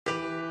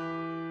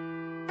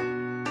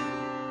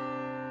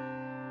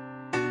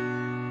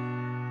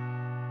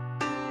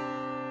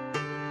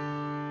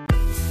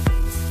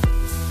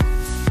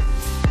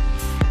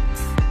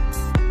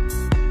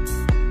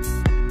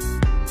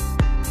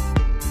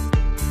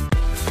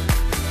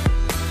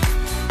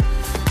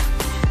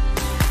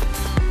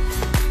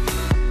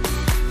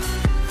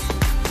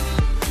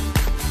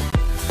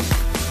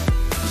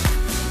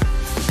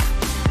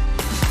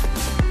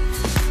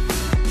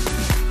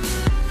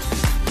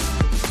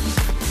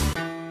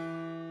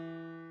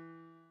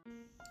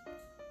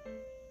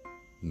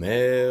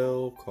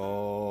Mail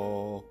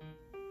call.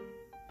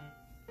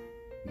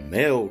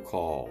 Mail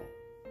call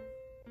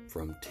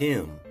from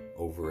Tim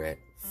over at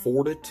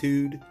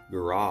Fortitude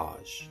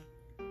Garage.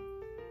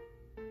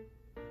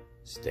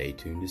 Stay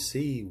tuned to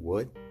see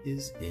what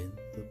is in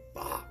the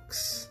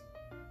box.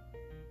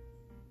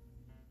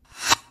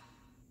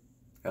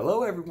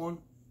 Hello everyone,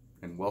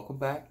 and welcome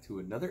back to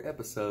another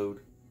episode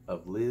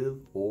of Live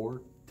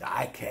or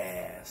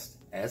DIECAST.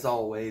 As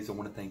always, I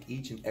want to thank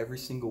each and every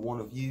single one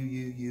of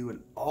you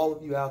and all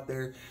of you out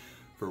there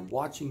for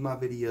watching my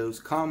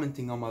videos,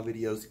 commenting on my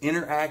videos,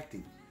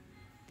 interacting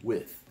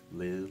with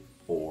Live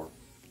or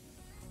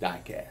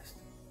DIECAST.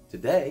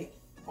 Today,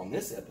 on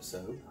this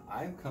episode,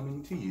 I'm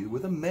coming to you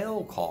with a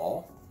mail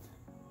call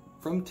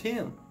from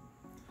Tim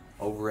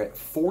over at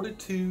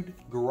Fortitude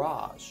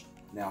Garage.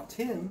 Now,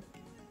 Tim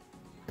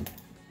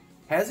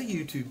has a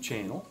YouTube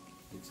channel.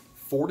 It's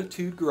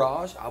Fortitude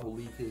Garage. I will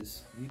leave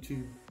his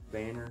YouTube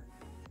banner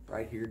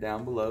right here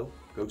down below.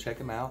 Go check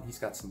him out. He's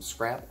got some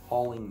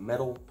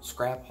metal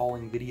scrap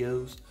hauling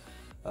videos,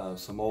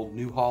 some old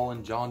New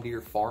Holland John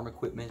Deere farm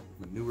equipment,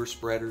 manure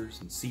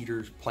spreaders and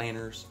seeders,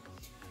 planters.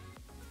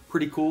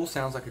 Pretty cool.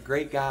 Sounds like a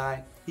great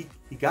guy.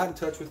 He got in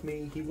touch with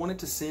me. He wanted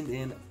to send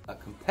in a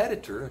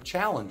competitor, a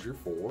challenger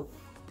for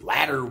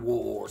Ladder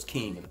Wars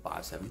King of the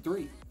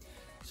 573.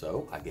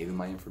 So I gave him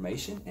my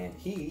information and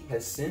he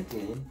has sent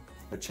in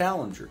a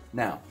challenger.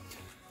 Now,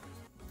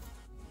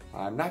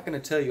 I'm not going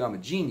to tell you I'm a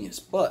genius,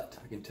 but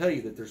I can tell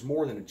you that there's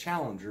more than a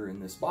challenger in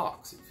this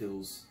box. It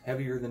feels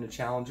heavier than a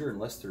challenger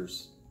unless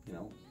there's,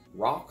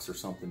 rocks or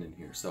something in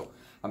here. So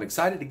I'm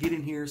excited to get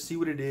in here, see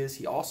what it is.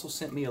 He also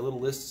sent me a little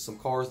list of some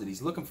cars that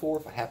he's looking for.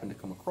 If I happen to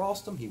come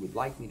across them, he would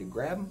like me to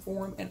grab them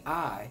for him, and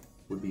I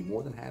would be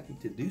more than happy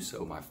to do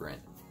so, my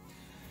friend.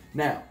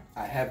 Now,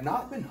 I have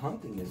not been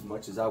hunting as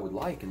much as I would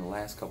like in the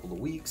last couple of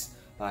weeks.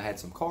 I had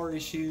some car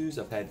issues.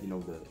 I've had,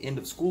 the end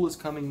of school is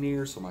coming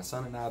near, so my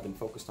son and I have been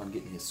focused on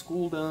getting his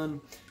school done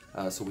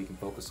so we can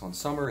focus on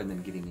summer and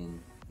then getting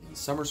in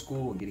summer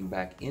school and getting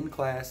back in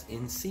class,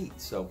 in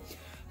seats. So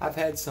I've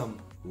had some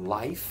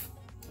life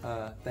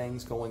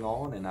things going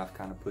on, and I've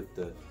kind of put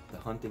the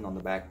hunting on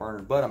the back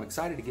burner. But I'm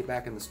excited to get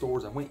back in the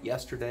stores. I went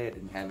yesterday. I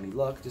didn't have any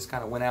luck. Just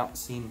kind of went out and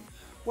seen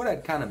what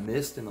I'd kind of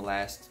missed in the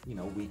last,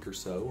 week or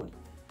so. And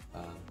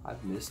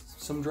I've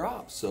missed some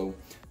drops, so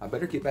I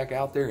better get back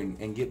out there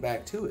and get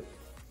back to it.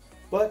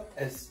 But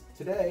as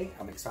today,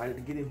 I'm excited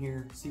to get in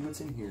here, see what's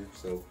in here.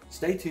 So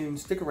stay tuned,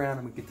 stick around,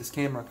 and we get this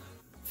camera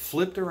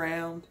flipped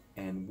around,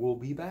 and we'll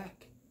be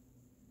back.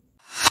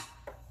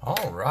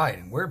 All right,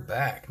 and we're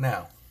back.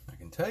 Now, I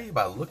can tell you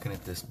by looking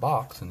at this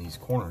box in these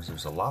corners,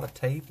 there's a lot of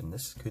tape, and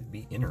this could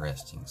be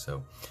interesting.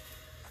 So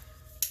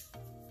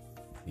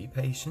be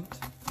patient.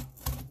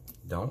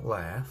 Don't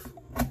laugh.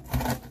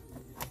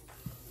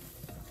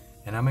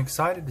 And I'm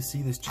excited to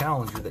see this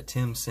challenger that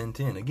Tim sent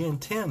in. Again,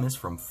 Tim is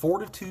from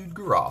Fortitude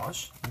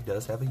Garage. He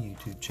does have a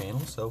YouTube channel,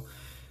 so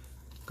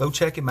go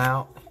check him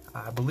out.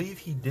 I believe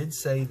he did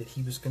say that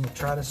he was going to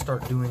try to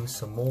start doing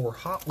some more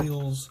Hot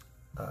Wheels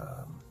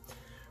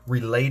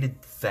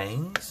related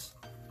things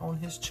on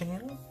his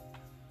channel.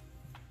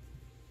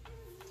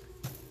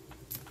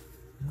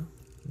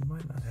 You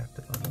might not have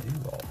to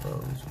undo all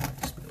those. We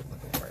might just be able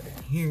to go right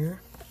in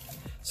here.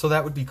 So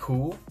that would be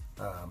cool.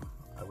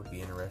 I would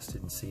be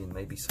interested in seeing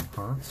maybe some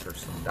hunts or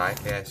some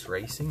diecast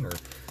racing, or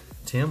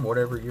Tim,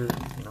 whatever you're,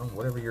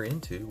 whatever you're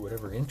into,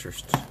 whatever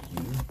interests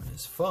you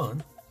is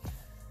fun.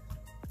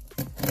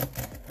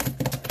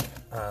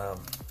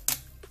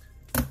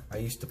 I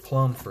used to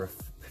plumb for a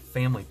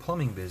family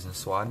plumbing business,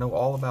 so I know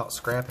all about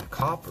scrap and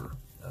copper.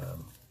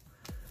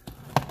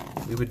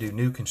 We would do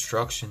new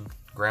construction,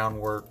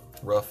 groundwork,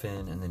 rough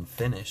in, and then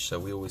finish. So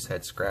we always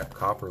had scrap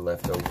copper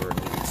left over, and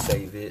we would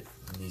save it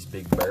in these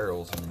big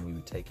barrels, and then we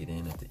would take it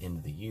in at the end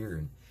of the year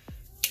and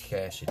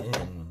cash it in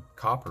when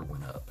copper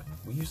went up. And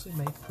we usually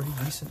made pretty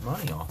decent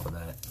money off of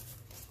that.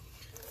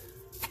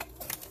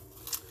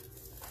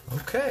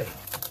 Okay.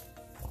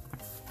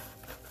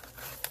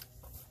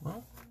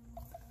 Well,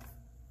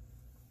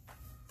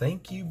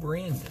 thank you,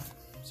 Brandon.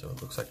 So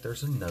it looks like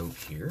there's a note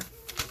here.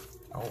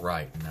 All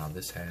right, now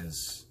this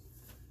has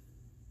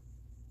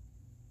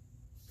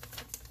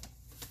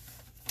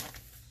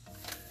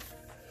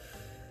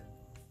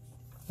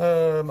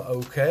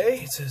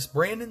okay, it says,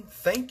 Brandon,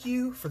 thank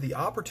you for the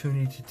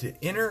opportunity to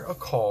enter a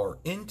car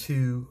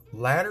into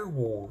Ladder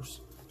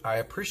Wars. I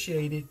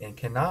appreciate it and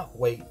cannot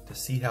wait to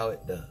see how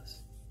it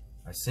does.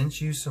 I sent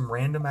you some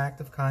random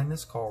act of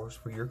kindness cars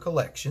for your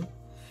collection.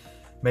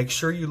 Make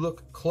sure you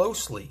look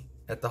closely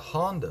at the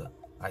Honda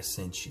I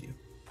sent you,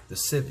 the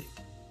Civic.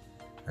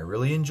 I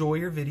really enjoy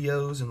your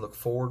videos and look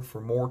forward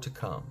for more to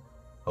come.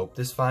 Hope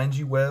this finds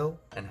you well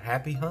and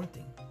happy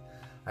hunting.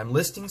 I'm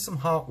listing some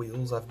Hot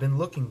Wheels I've been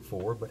looking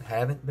for but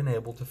haven't been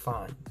able to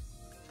find.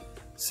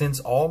 Since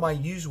all my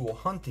usual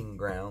hunting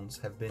grounds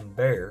have been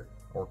bare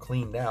or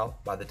cleaned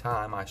out by the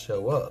time I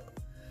show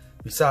up.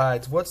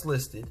 Besides what's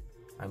listed,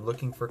 I'm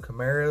looking for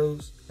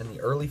Camaros and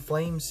the early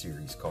Flame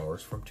series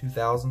cars from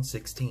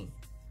 2016.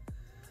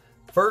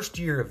 First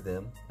year of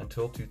them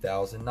until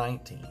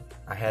 2019.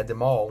 I had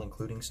them all,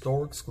 including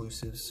store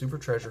exclusives, Super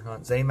Treasure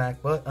Hunt, Zamac,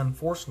 but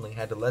unfortunately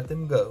had to let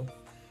them go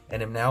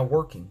and am now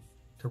working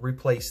to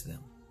replace them.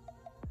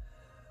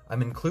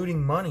 I'm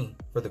including money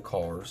for the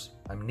cars.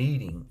 I'm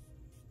needing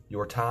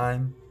your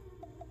time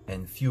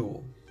and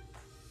fuel.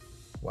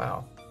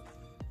 Wow.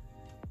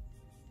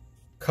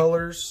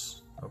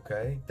 Colors,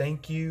 okay.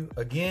 Thank you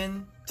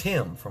again,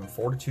 Tim from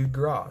Fortitude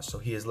Garage. So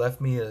he has left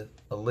me a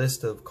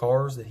list of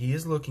cars that he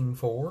is looking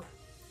for,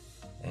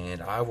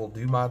 and I will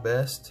do my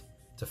best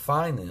to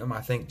find them.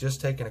 I think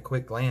just taking a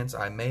quick glance,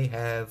 I may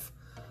have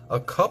a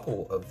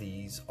couple of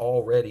these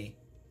already.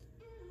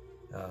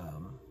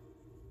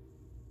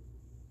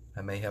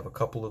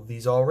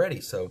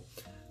 So,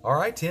 all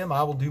right, Tim,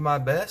 I will do my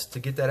best to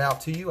get that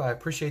out to you. I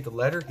appreciate the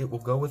letter. It will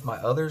go with my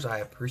others. I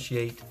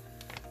appreciate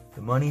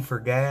the money for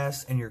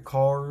gas and your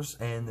cars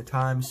and the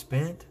time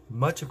spent.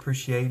 Much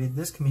appreciated.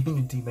 This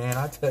community, man,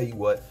 I tell you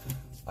what,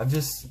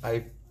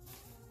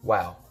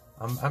 wow.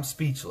 I'm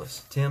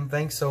speechless. Tim,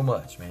 thanks so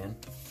much, man.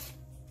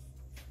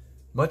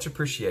 Much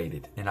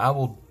appreciated. And I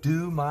will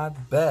do my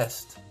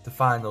best to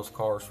find those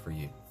cars for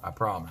you. I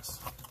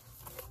promise.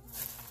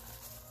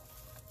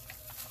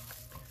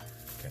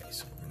 Okay,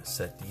 so we're going to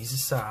set these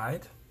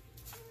aside.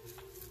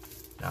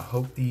 Now, I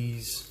hope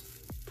these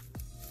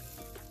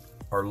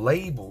are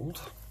labeled.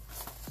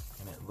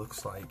 And it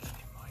looks like it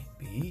might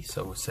be.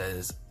 So it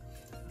says,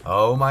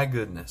 oh my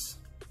goodness.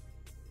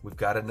 We've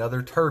got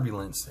another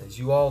turbulence. As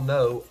you all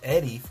know,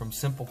 Eddie from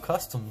Simple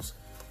Customs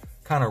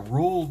kind of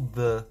ruled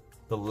the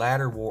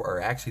ladder war,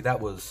 or actually that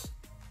was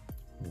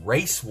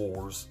Race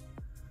Wars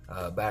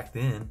back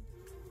then.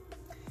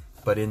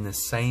 But in the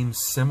same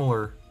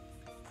similar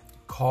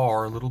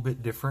car, a little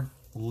bit different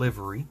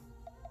livery.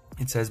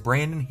 It says,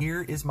 Brandon,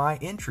 here is my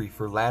entry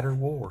for Ladder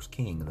Wars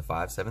King of the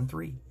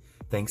 573.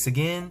 Thanks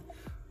again,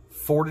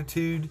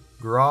 Fortitude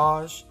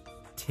Garage,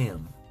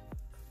 Tim.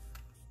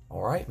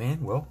 All right,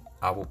 man. Well,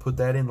 I will put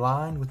that in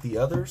line with the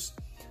others.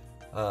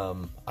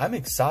 I'm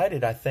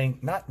excited. I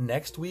think not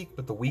next week,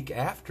 but the week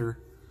after,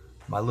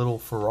 my little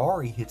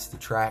Ferrari hits the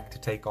track to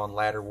take on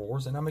Ladder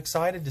Wars, and I'm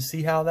excited to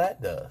see how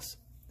that does.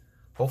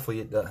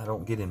 Hopefully I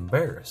don't get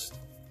embarrassed.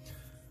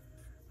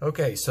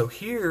 Okay, so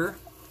here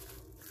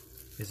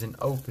is an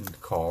opened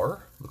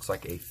car. Looks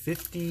like a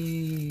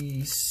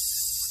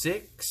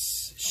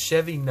 56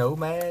 Chevy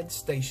Nomad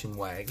station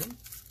wagon.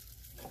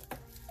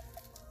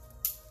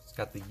 It's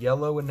got the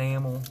yellow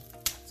enamel.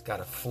 It's got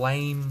a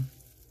flame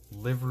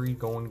livery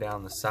going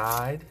down the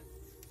side.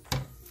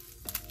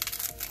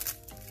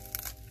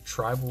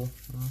 Tribal,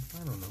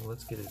 I don't know.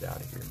 Let's get it out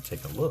of here and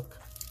take a look.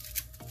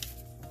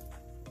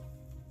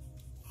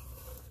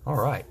 All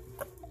right.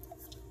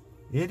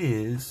 It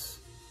is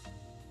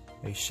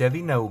a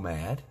Chevy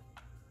Nomad.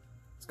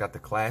 It's got the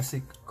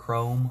classic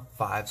chrome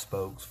 5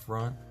 spokes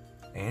front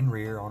and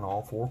rear on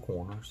all 4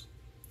 corners.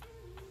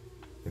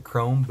 The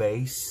chrome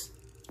base,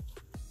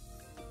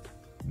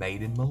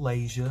 made in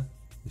Malaysia.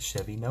 The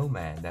Chevy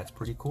Nomad. That's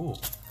pretty cool.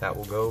 That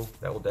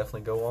will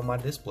definitely go on my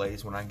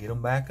displays when I get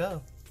them back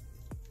up.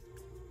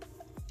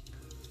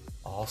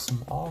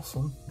 Awesome,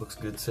 awesome. Looks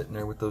good sitting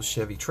there with those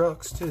Chevy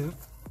trucks too.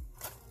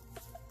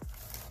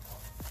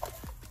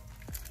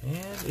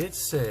 And it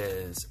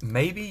says,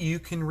 maybe you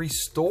can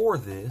restore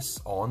this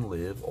on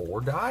Live or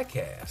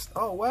Diecast.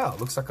 Oh wow,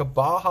 looks like a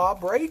Baja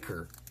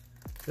Breaker.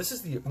 This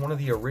is one of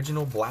the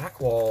original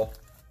Blackwall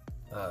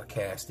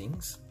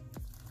castings.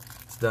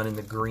 It's done in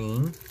the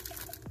green.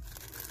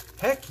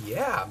 Heck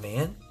yeah,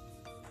 man.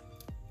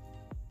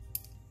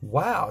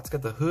 Wow, it's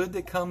got the hood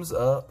that comes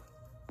up.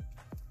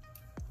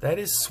 That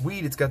is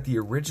sweet. It's got the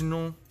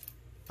original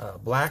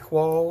black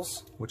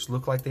walls, which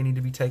look like they need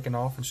to be taken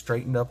off and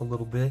straightened up a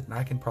little bit. And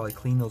I can probably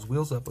clean those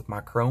wheels up with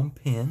my chrome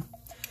pin.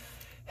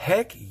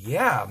 Heck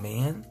yeah,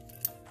 man.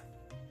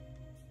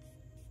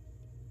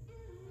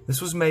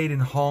 This was made in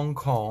Hong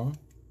Kong.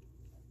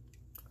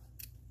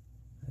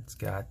 It's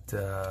got...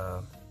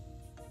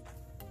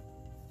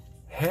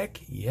 heck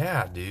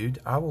yeah, dude.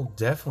 I will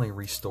definitely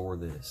restore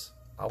this.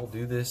 I will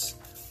do this.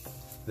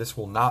 This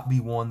will not be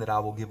one that I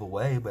will give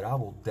away, but I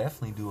will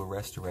definitely do a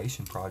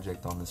restoration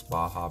project on this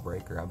Baja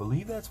Breaker. I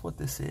believe that's what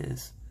this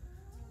is.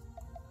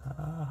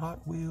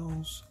 Hot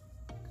Wheels.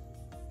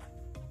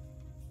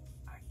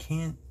 I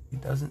can't,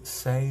 it doesn't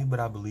say, but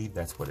I believe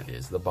that's what it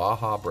is. The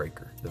Baja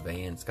Breaker. The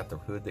van. It's got the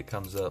hood that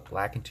comes up,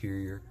 black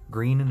interior,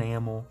 green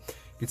enamel.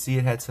 You can see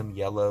it had some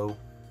yellow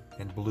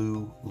and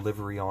blue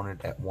livery on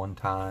it at one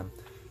time.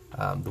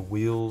 The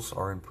wheels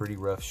are in pretty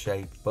rough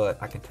shape, but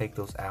I can take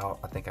those out.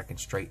 I think I can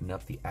straighten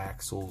up the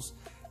axles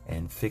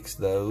and fix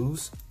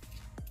those.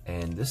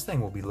 And this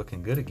thing will be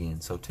looking good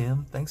again. So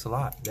Tim, thanks a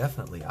lot.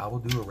 Definitely, I will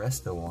do a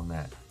resto on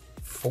that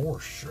for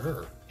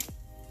sure.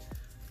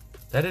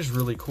 That is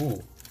really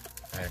cool,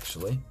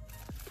 actually.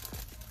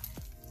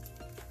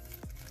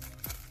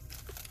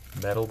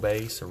 Metal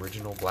base,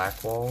 original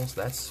black walls.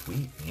 That's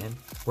sweet, man.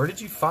 Where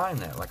did you find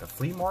that? Like a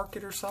flea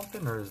market or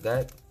something? Or is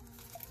that...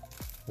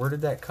 Where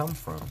did that come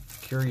from?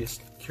 Curious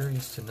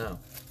to know.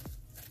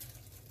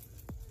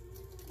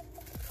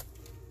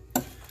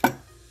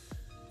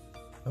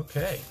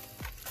 Okay,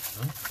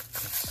 well,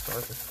 let's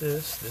start with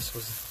this. This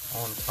was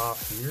on top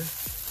here.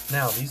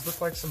 Now, these look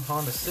like some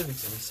Honda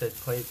Civics, and he said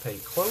pay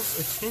close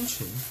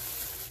attention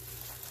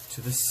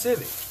to the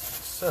Civic.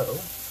 So,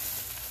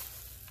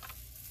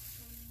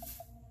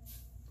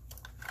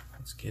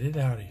 let's get it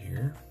out of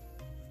here.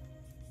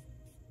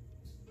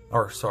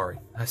 Or, sorry,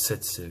 I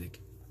said Civic.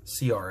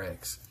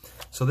 CRX.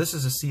 So this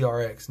is a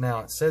CRX.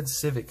 Now, it said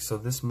Civic, so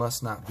this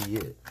must not be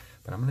it.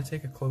 But I'm going to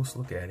take a close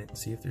look at it and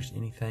see if there's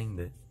anything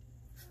that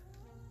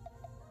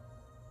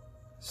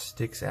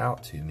sticks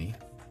out to me.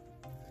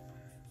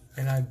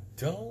 And I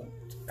don't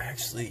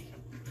actually,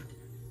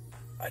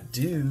 I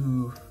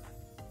do,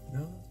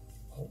 no,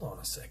 hold on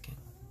a second.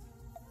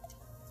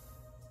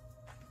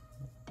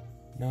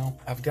 No,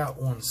 I've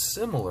got one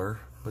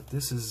similar, but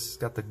this has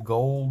got the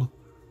gold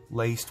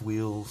laced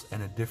wheels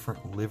and a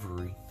different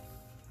livery.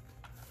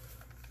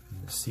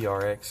 And the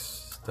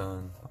CRX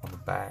done on the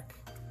back,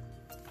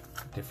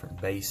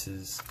 different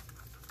bases.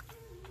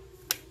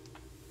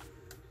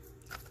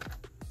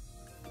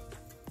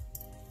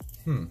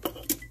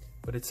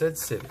 But it said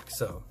Civic,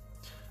 so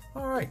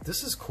alright,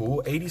 this is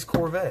cool. 80s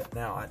Corvette.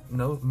 Now, I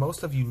know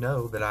most of you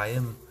know that I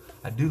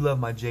do love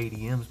my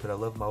JDMs, but I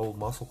love my old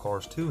muscle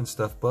cars too and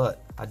stuff,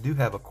 but I do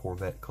have a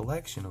Corvette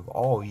collection of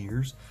all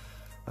years.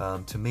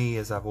 To me,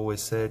 as I've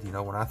always said, you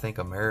know, when I think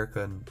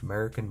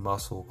American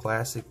muscle,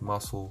 classic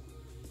muscle,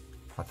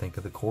 I think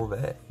of the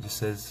Corvette. It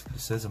just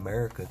says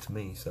America to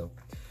me. So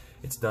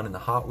it's done in the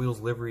Hot Wheels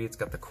livery. It's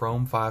got the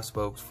chrome 5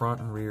 spokes front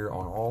and rear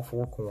on all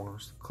 4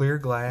 corners, clear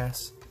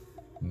glass,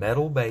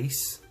 metal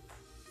base.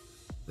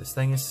 This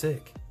thing is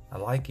sick. I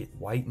like it.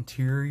 White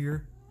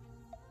interior.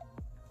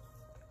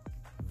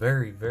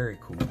 Very, very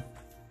cool.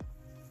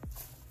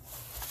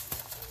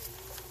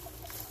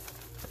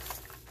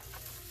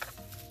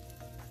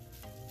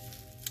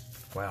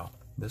 Wow,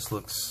 this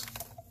looks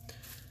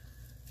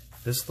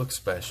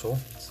special.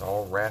 It's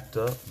all wrapped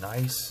up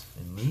nice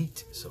and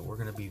neat. So we're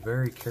going to be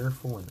very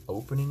careful in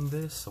opening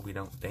this so we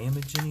don't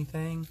damage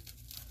anything.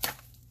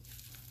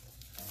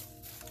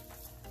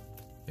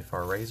 If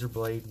our razor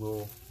blade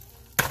will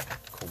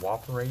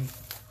cooperate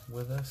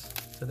with us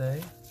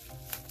today.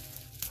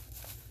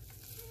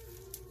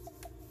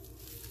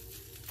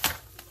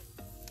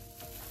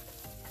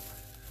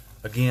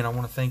 Again, I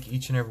want to thank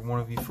each and every one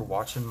of you for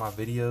watching my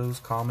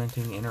videos,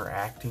 commenting,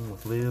 interacting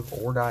with Live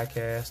or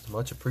DIECAST.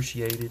 Much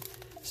appreciated.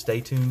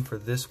 Stay tuned for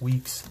this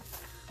week's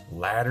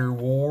Ladder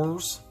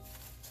Wars.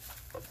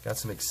 Got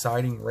some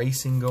exciting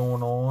racing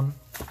going on.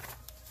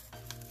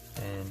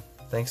 And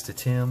thanks to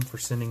Tim for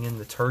sending in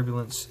the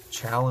Turbulence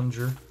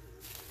Challenger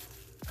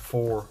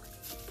for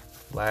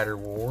Ladder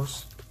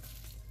Wars.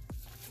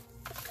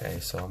 Okay,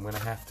 so I'm going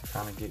to have to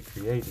kind of get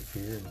creative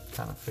here and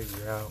kind of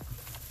figure out.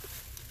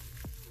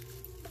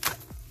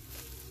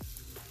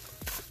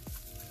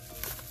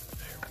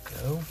 There we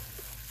go.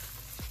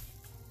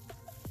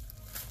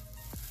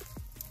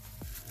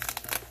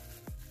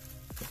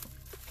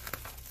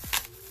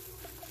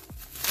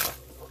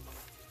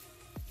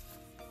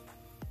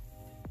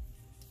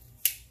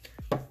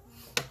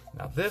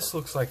 Now this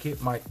looks like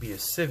it might be a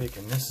Civic,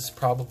 and this is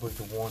probably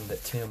the one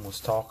that Tim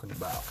was talking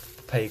about.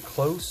 Pay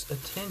close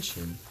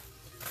attention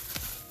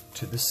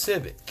to the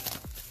Civic.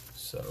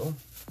 So,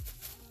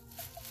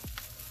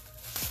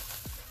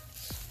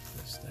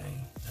 this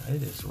thing, now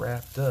it is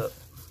wrapped up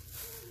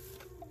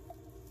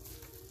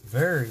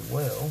very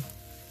well.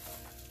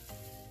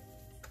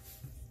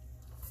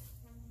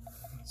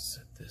 Let's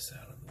set this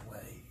out of the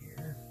way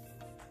here.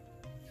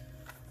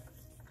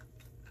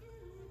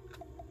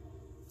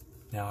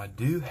 Now I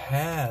do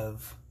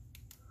have,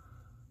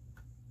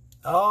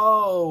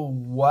 oh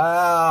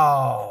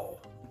wow,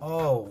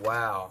 oh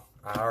wow,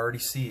 I already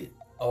see it.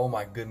 Oh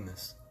my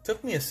goodness,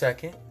 took me a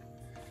second.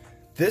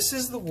 This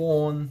is the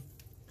one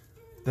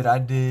that I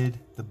did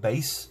the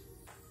base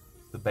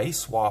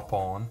swap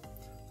on.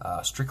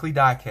 Strictly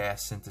DIECAST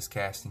sent this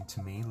casting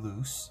to me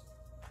loose.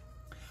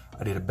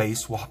 I did a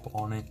base swap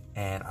on it,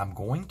 and I'm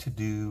going to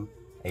do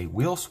a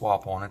wheel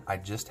swap on it. I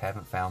just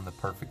haven't found the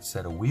perfect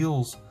set of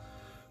wheels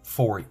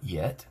for it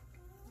yet.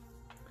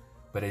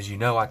 But as you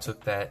know, I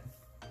took that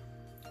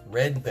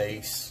red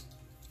base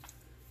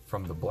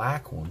from the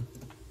black one,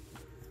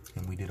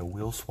 and we did a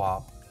wheel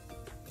swap.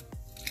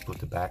 Put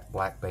the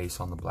black base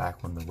on the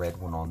black one, the red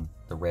one on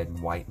the red and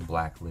white and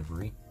black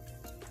livery.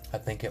 I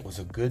think it was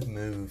a good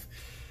move,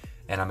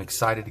 and I'm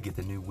excited to get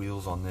the new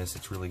wheels on this.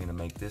 It's really going to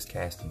make this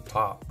casting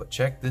pop. But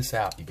check this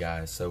out, you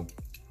guys. So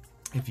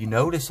if you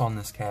notice on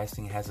this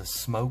casting, it has a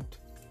smoked,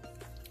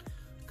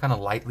 kind of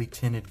lightly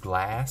tinted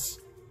glass.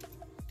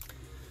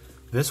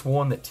 This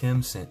one that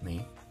Tim sent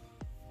me,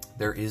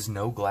 there is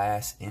no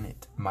glass in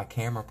it. My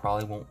camera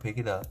probably won't pick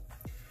it up,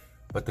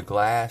 but the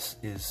glass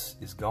is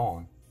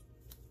gone.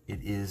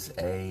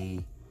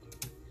 It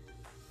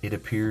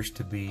appears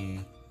to be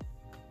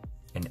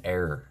an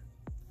error.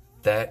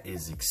 That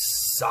is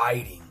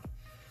exciting.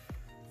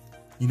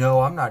 You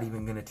know, I'm not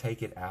even going to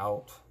take it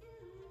out.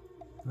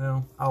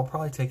 Well, I'll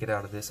probably take it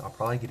out of this. I'll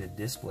probably get a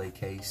display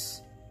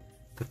case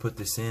to put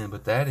this in,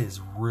 but that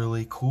is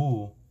really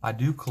cool I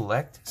do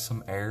collect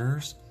some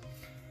errors.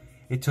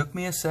 It took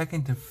me a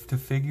second to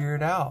figure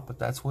it out, but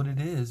that's what it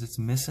is. It's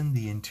missing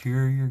the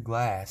interior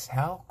glass.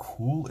 How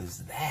cool is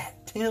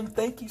that? Tim,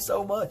 thank you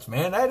so much,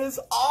 man. That is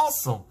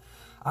awesome.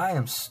 I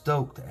am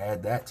stoked to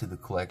add that to the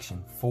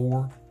collection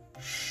for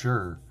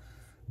sure.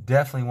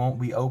 Definitely won't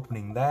be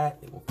opening that.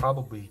 It will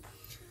probably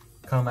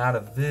come out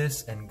of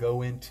this and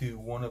go into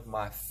one of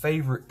my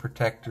favorite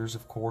protectors,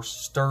 of course,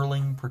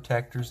 Sterling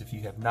protectors. If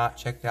you have not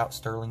checked out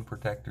Sterling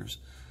protectors,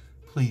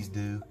 please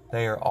do.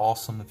 They are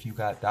awesome. If you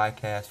got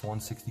DIECAST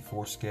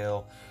 1/64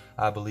 scale,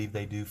 I believe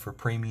they do for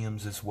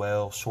premiums as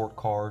well, short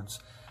cards.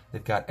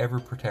 They've got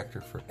every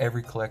protector for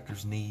every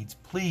collector's needs.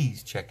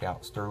 Please check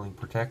out Sterling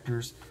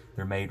protectors.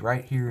 They're made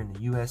right here in the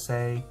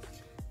USA.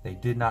 They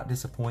did not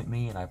disappoint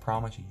me, and I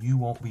promise you, you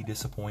won't be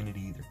disappointed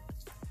either.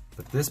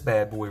 But this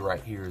bad boy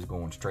right here is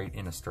going straight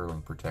in a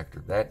Sterling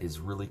protector. That is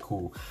really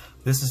cool.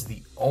 This is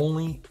the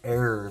only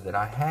error that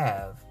I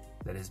have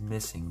that is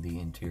missing the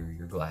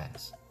interior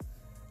glass.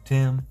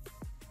 Tim,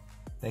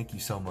 thank you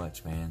so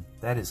much, man.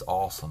 That is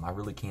awesome. I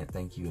really can't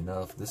thank you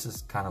enough. This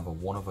is kind of a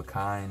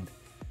one-of-a-kind,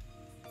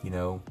 you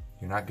know,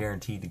 you're not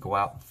guaranteed to go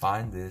out and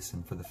find this,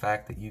 and for the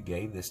fact that you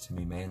gave this to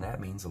me, man, that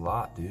means a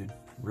lot, dude. It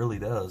really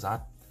does.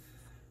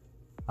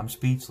 I'm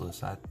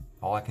speechless.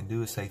 All I can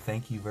do is say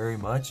thank you very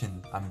much,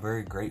 and I'm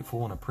very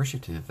grateful and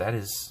appreciative. That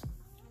is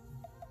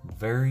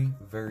very,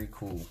 very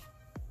cool.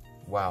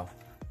 Wow.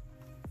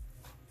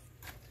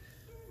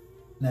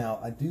 Now,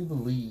 I do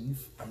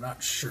believe, I'm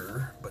not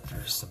sure, but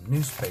there's some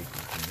newspaper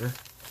here.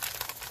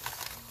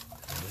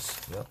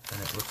 Yep,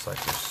 and it looks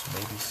like there's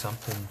maybe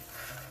something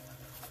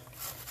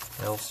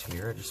else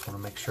here. I just want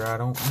to make sure I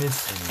don't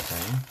miss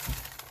anything.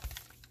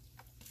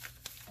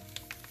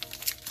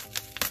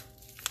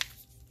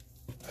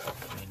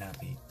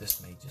 This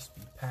may just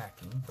be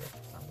packing, but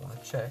I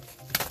want to check.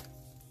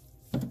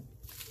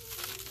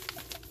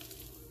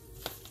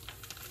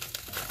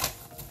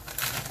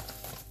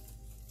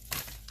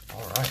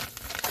 Alright.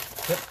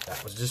 Yep,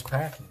 that was just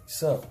packing.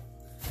 So,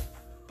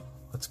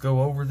 let's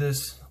go over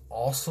this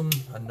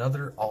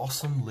another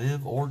awesome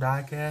Live or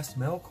DIECAST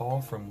mail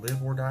call from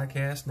Live or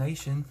DIECAST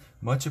Nation.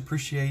 Much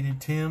appreciated.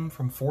 Tim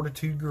from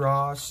Fortitude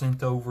Garage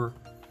sent over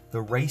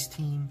the Race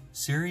Team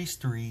Series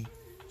 3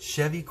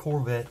 Chevy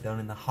Corvette done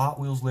in the Hot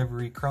Wheels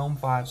livery, chrome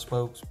 5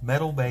 spokes,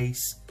 metal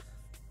base.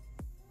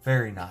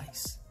 Very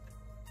nice.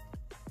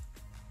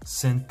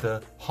 Sent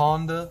the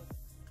Honda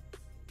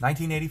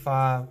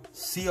 1985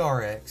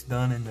 CRX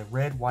done in the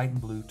red, white, and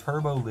blue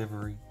turbo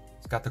livery.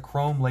 It's got the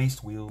chrome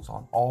laced wheels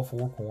on all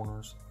 4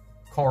 corners,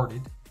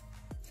 carded.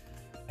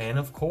 And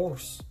of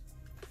course,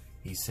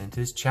 he sent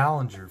his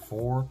Challenger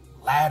for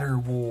Ladder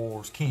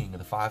Wars King of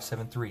the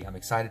 573. I'm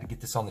excited to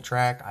get this on the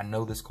track. I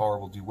know this car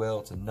will do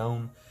well. It's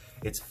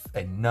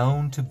a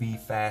known to be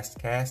fast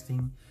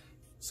casting,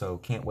 so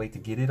can't wait to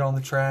get it on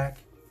the track.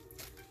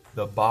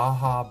 The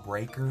Baja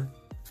Breaker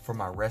for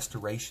my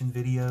restoration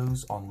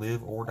videos on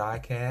Live or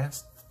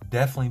DIECAST.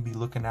 Definitely be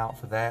looking out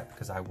for that,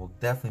 because I will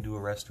definitely do a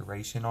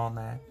restoration on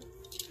that.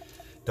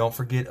 Don't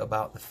forget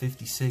about the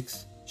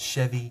 56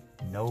 Chevy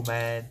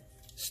Nomad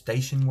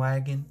station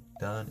wagon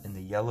done in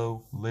the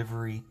yellow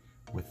livery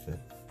with the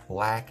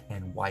black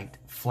and white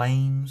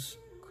flames.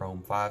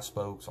 Chrome 5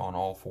 spokes on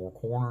all 4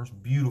 corners.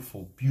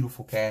 Beautiful,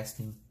 beautiful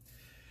casting.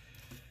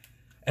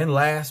 And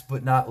last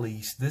but not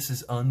least, this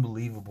is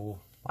unbelievable.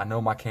 I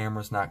know my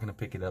camera's not going to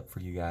pick it up for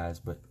you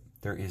guys, but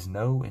there is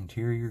no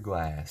interior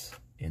glass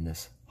in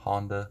this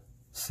Honda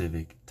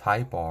Civic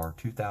Type R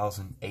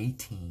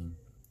 2018.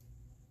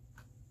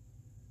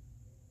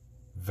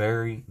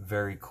 Very,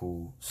 very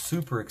cool.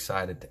 Super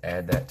excited to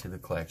add that to the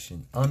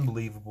collection.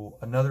 Unbelievable.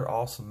 Another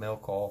awesome mail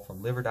call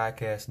from Live or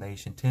DIECAST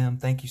Nation. Tim,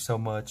 thank you so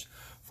much.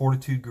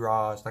 Fortitude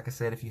Garage. Like I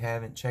said, if you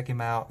haven't, check him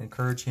out.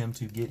 Encourage him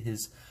to get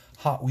his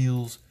Hot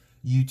Wheels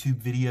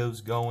YouTube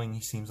videos going.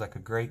 He seems like a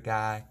great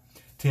guy.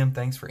 Tim,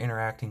 thanks for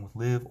interacting with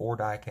Live or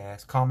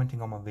DIECAST,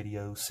 commenting on my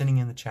videos, sending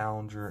in the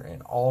Challenger,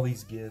 and all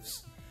these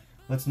gifts.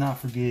 Let's not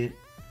forget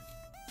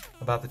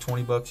about the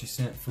 20 bucks you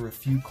sent for a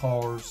few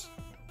cars,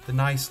 the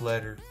nice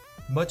letter.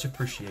 Much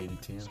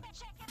appreciated, Tim.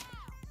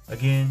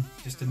 Again,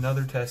 just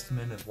another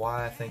testament of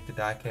why I think the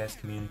DIECAST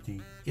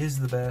community is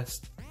the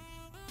best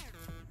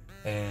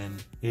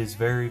and is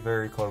very,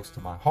 very close to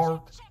my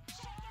heart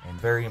and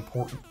very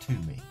important to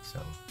me. So,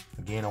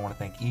 again, I want to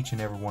thank each and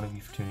every one of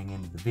you for tuning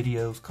into the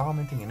videos,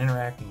 commenting, and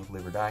interacting with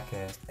Live or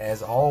DIECAST.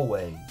 As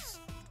always,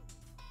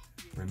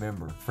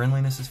 remember,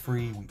 friendliness is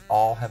free. We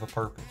all have a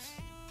purpose.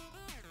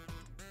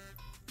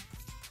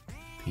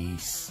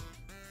 Peace.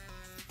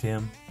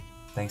 Tim,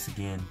 thanks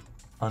again.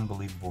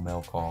 Unbelievable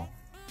mail call.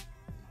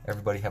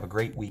 Everybody have a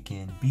great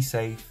weekend. Be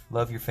safe.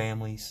 Love your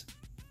families.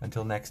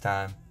 Until next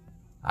time,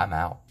 I'm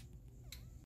out.